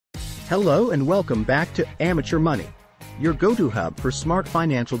Hello and welcome back to Amateur Money, your go-to hub for smart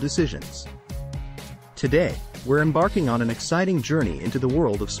financial decisions. Today, we're embarking on an exciting journey into the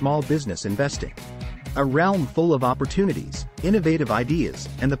world of small business investing. A realm full of opportunities, innovative ideas,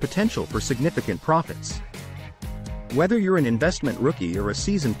 and the potential for significant profits. Whether you're an investment rookie or a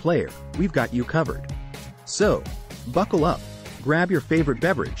seasoned player, we've got you covered. So, buckle up, grab your favorite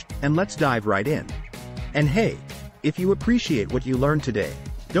beverage, and let's dive right in. And hey, if you appreciate what you learned today,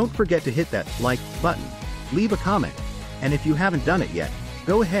 don't forget to hit that like button, leave a comment, and if you haven't done it yet,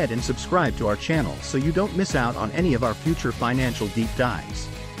 go ahead and subscribe to our channel so you don't miss out on any of our future financial deep dives.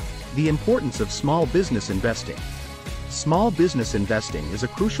 The importance of small business investing. Small business investing is a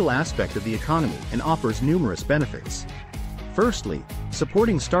crucial aspect of the economy and offers numerous benefits. Firstly,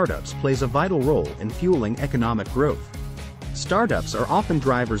 supporting startups plays a vital role in fueling economic growth. Startups are often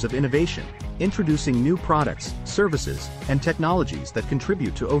drivers of innovation, introducing new products, services, and technologies that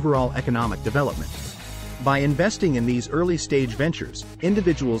contribute to overall economic development. By investing in these early-stage ventures,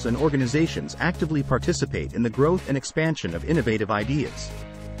 individuals and organizations actively participate in the growth and expansion of innovative ideas.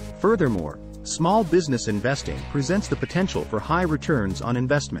 Furthermore, small business investing presents the potential for high returns on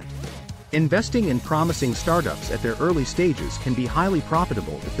investment. Investing in promising startups at their early stages can be highly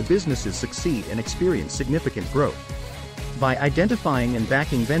profitable if the businesses succeed and experience significant growth. By identifying and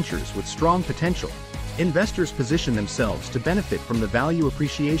backing ventures with strong potential, investors position themselves to benefit from the value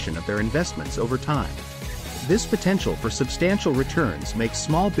appreciation of their investments over time. This potential for substantial returns makes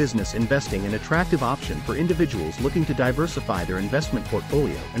small business investing an attractive option for individuals looking to diversify their investment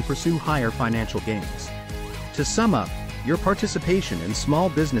portfolio and pursue higher financial gains. To sum up, your participation in small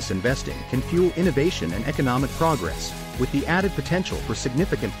business investing can fuel innovation and economic progress, with the added potential for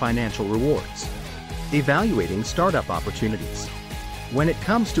significant financial rewards. Evaluating startup opportunities. When it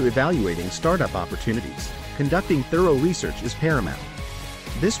comes to evaluating startup opportunities, conducting thorough research is paramount.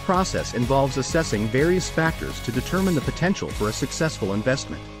 This process involves assessing various factors to determine the potential for a successful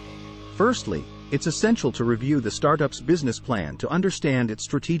investment. Firstly, it's essential to review the startup's business plan to understand its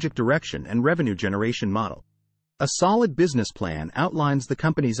strategic direction and revenue generation model. A solid business plan outlines the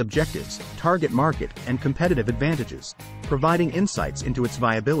company's objectives, target market, and competitive advantages, providing insights into its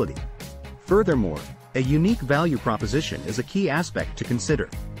viability. Furthermore, a unique value proposition is a key aspect to consider.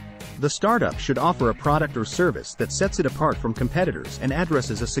 The startup should offer a product or service that sets it apart from competitors and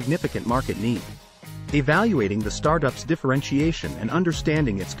addresses a significant market need. Evaluating the startup's differentiation and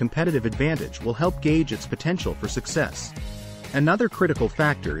understanding its competitive advantage will help gauge its potential for success. Another critical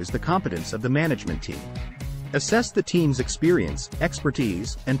factor is the competence of the management team. Assess the team's experience,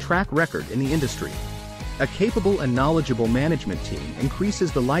 expertise, and track record in the industry. A capable and knowledgeable management team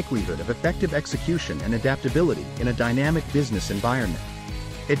increases the likelihood of effective execution and adaptability in a dynamic business environment.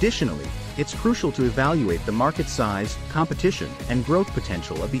 Additionally, it's crucial to evaluate the market size, competition, and growth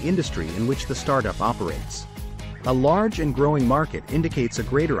potential of the industry in which the startup operates. A large and growing market indicates a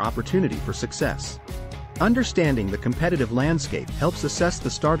greater opportunity for success. Understanding the competitive landscape helps assess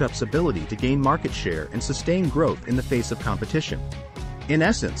the startup's ability to gain market share and sustain growth in the face of competition. In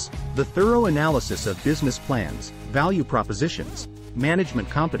essence, the thorough analysis of business plans, value propositions, management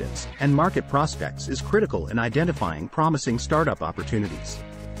competence, and market prospects is critical in identifying promising startup opportunities.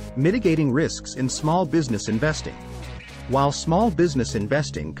 Mitigating risks in small business investing. While small business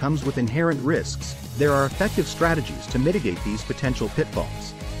investing comes with inherent risks, there are effective strategies to mitigate these potential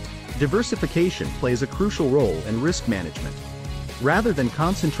pitfalls. Diversification plays a crucial role in risk management. Rather than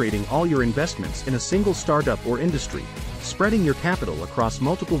concentrating all your investments in a single startup or industry, spreading your capital across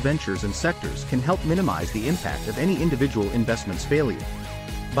multiple ventures and sectors can help minimize the impact of any individual investment's failure.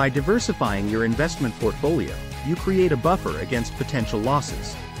 By diversifying your investment portfolio, you create a buffer against potential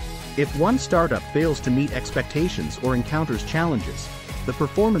losses. If one startup fails to meet expectations or encounters challenges, the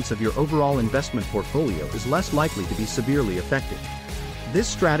performance of your overall investment portfolio is less likely to be severely affected. This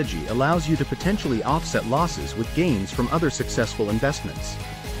strategy allows you to potentially offset losses with gains from other successful investments.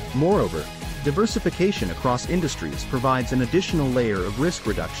 Moreover, diversification across industries provides an additional layer of risk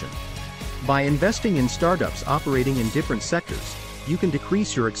reduction. By investing in startups operating in different sectors, you can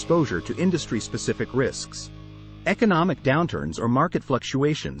decrease your exposure to industry-specific risks. Economic downturns or market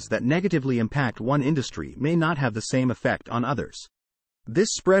fluctuations that negatively impact one industry may not have the same effect on others. This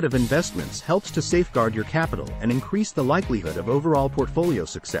spread of investments helps to safeguard your capital and increase the likelihood of overall portfolio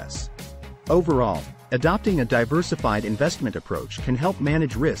success. Overall, adopting a diversified investment approach can help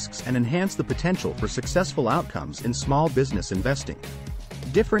manage risks and enhance the potential for successful outcomes in small business investing.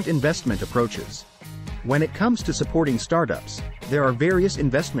 Different investment approaches. When it comes to supporting startups, there are various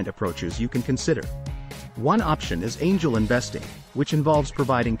investment approaches you can consider. One option is angel investing, which involves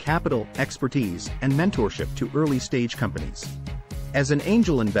providing capital, expertise, and mentorship to early-stage companies. As an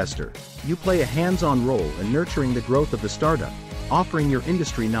angel investor, you play a hands-on role in nurturing the growth of the startup, offering your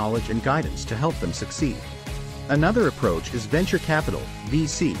industry knowledge and guidance to help them succeed. Another approach is venture capital,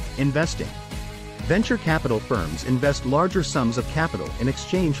 VC, investing. Venture capital firms invest larger sums of capital in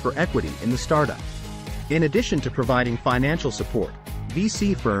exchange for equity in the startup. In addition to providing financial support,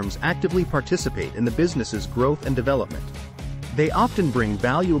 VC firms actively participate in the business's growth and development. They often bring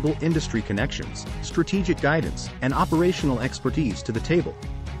valuable industry connections, strategic guidance, and operational expertise to the table,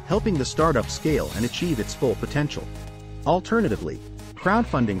 helping the startup scale and achieve its full potential. Alternatively,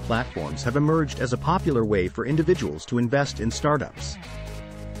 crowdfunding platforms have emerged as a popular way for individuals to invest in startups.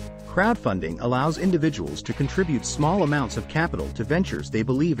 Crowdfunding allows individuals to contribute small amounts of capital to ventures they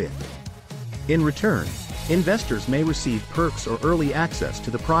believe in. In return, investors may receive perks or early access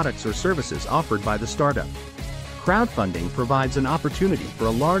to the products or services offered by the startup. Crowdfunding provides an opportunity for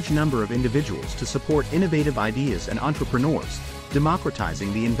a large number of individuals to support innovative ideas and entrepreneurs,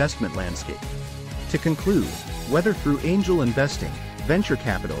 democratizing the investment landscape. To conclude, whether through angel investing, venture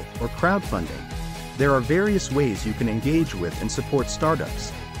capital, or crowdfunding, there are various ways you can engage with and support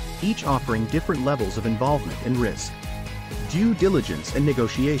startups, each offering different levels of involvement and risk. Due diligence and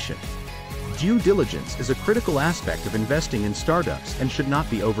negotiation. Due diligence is a critical aspect of investing in startups and should not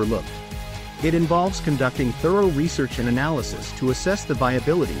be overlooked. It involves conducting thorough research and analysis to assess the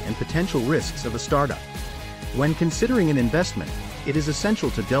viability and potential risks of a startup. When considering an investment, it is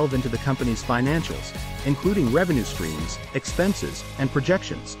essential to delve into the company's financials, including revenue streams, expenses, and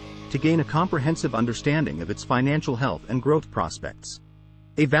projections, to gain a comprehensive understanding of its financial health and growth prospects.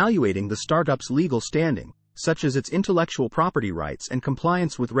 Evaluating the startup's legal standing, such as its intellectual property rights and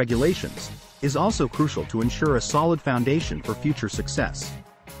compliance with regulations, is also crucial to ensure a solid foundation for future success.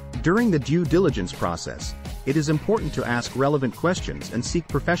 During the due diligence process, it is important to ask relevant questions and seek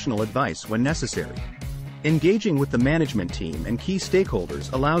professional advice when necessary. Engaging with the management team and key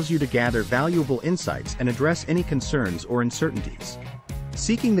stakeholders allows you to gather valuable insights and address any concerns or uncertainties.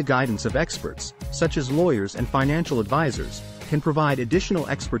 Seeking the guidance of experts, such as lawyers and financial advisors, can provide additional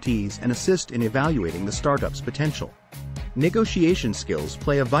expertise and assist in evaluating the startup's potential. Negotiation skills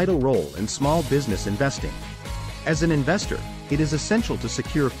play a vital role in small business investing. As an investor, it is essential to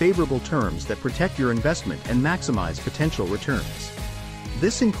secure favorable terms that protect your investment and maximize potential returns.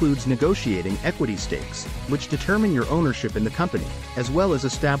 This includes negotiating equity stakes, which determine your ownership in the company, as well as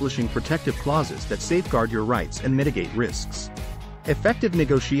establishing protective clauses that safeguard your rights and mitigate risks. Effective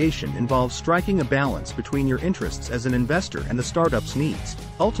negotiation involves striking a balance between your interests as an investor and the startup's needs,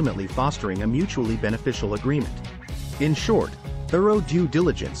 ultimately fostering a mutually beneficial agreement. In short, thorough due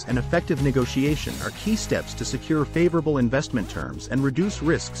diligence and effective negotiation are key steps to secure favorable investment terms and reduce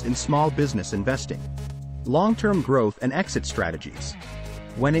risks in small business investing. Long-term growth and exit strategies.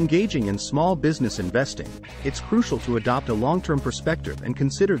 When engaging in small business investing, it's crucial to adopt a long-term perspective and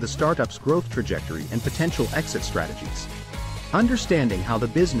consider the startup's growth trajectory and potential exit strategies. Understanding how the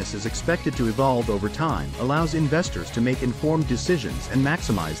business is expected to evolve over time allows investors to make informed decisions and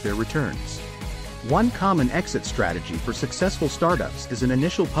maximize their returns. One common exit strategy for successful startups is an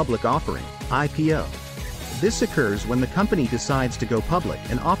initial public offering, IPO. This occurs when the company decides to go public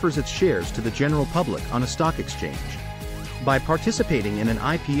and offers its shares to the general public on a stock exchange. By participating in an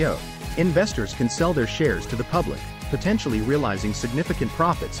IPO, investors can sell their shares to the public, potentially realizing significant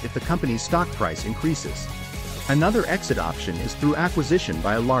profits if the company's stock price increases. Another exit option is through acquisition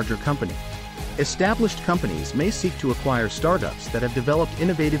by a larger company. Established companies may seek to acquire startups that have developed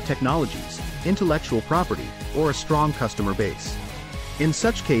innovative technologies, intellectual property, or a strong customer base. In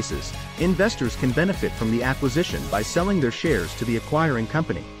such cases, investors can benefit from the acquisition by selling their shares to the acquiring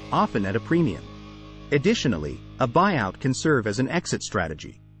company, often at a premium. Additionally, a buyout can serve as an exit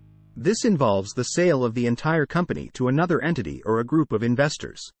strategy. This involves the sale of the entire company to another entity or a group of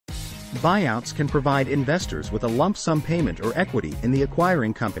investors. Buyouts can provide investors with a lump sum payment or equity in the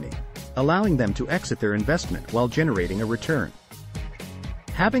acquiring company, allowing them to exit their investment while generating a return.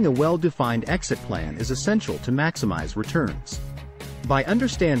 Having a well-defined exit plan is essential to maximize returns. By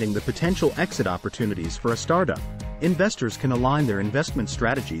understanding the potential exit opportunities for a startup, investors can align their investment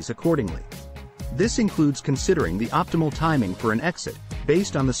strategies accordingly. This includes considering the optimal timing for an exit,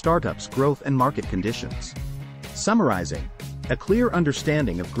 based on the startup's growth and market conditions. Summarizing, a clear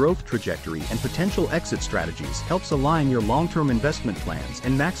understanding of growth trajectory and potential exit strategies helps align your long-term investment plans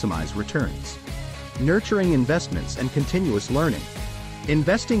and maximize returns. Nurturing investments and continuous learning.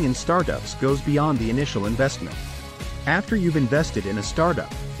 Investing in startups goes beyond the initial investment. After you've invested in a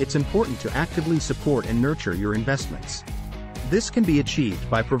startup, it's important to actively support and nurture your investments. This can be achieved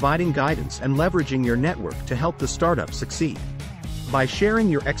by providing guidance and leveraging your network to help the startup succeed. By sharing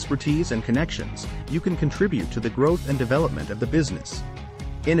your expertise and connections, you can contribute to the growth and development of the business.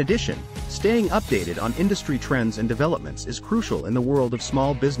 In addition, staying updated on industry trends and developments is crucial in the world of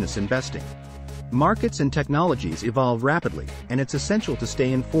small business investing. Markets and technologies evolve rapidly, and it's essential to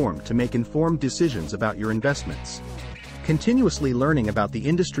stay informed to make informed decisions about your investments. Continuously learning about the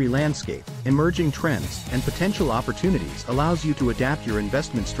industry landscape, emerging trends, and potential opportunities allows you to adapt your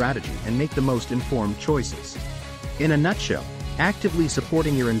investment strategy and make the most informed choices. In a nutshell, actively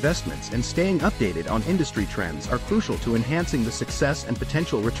supporting your investments and staying updated on industry trends are crucial to enhancing the success and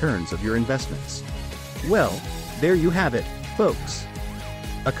potential returns of your investments. Well, there you have it, folks.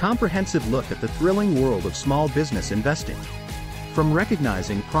 A comprehensive look at the thrilling world of small business investing. From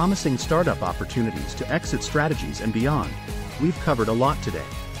recognizing promising startup opportunities to exit strategies and beyond, we've covered a lot today.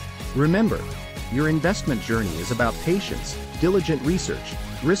 Remember, your investment journey is about patience, diligent research,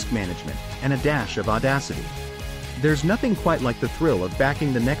 risk management, and a dash of audacity. There's nothing quite like the thrill of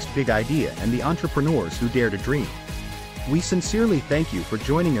backing the next big idea and the entrepreneurs who dare to dream. We sincerely thank you for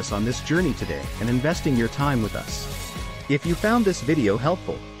joining us on this journey today and investing your time with us. If you found this video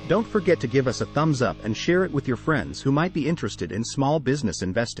helpful, don't forget to give us a thumbs up and share it with your friends who might be interested in small business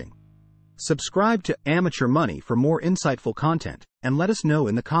investing. Subscribe to Amateur Money for more insightful content, and let us know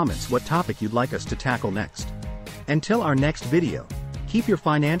in the comments what topic you'd like us to tackle next. Until our next video, keep your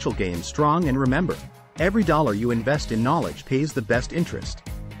financial game strong and remember, every dollar you invest in knowledge pays the best interest.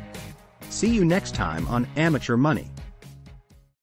 See you next time on Amateur Money.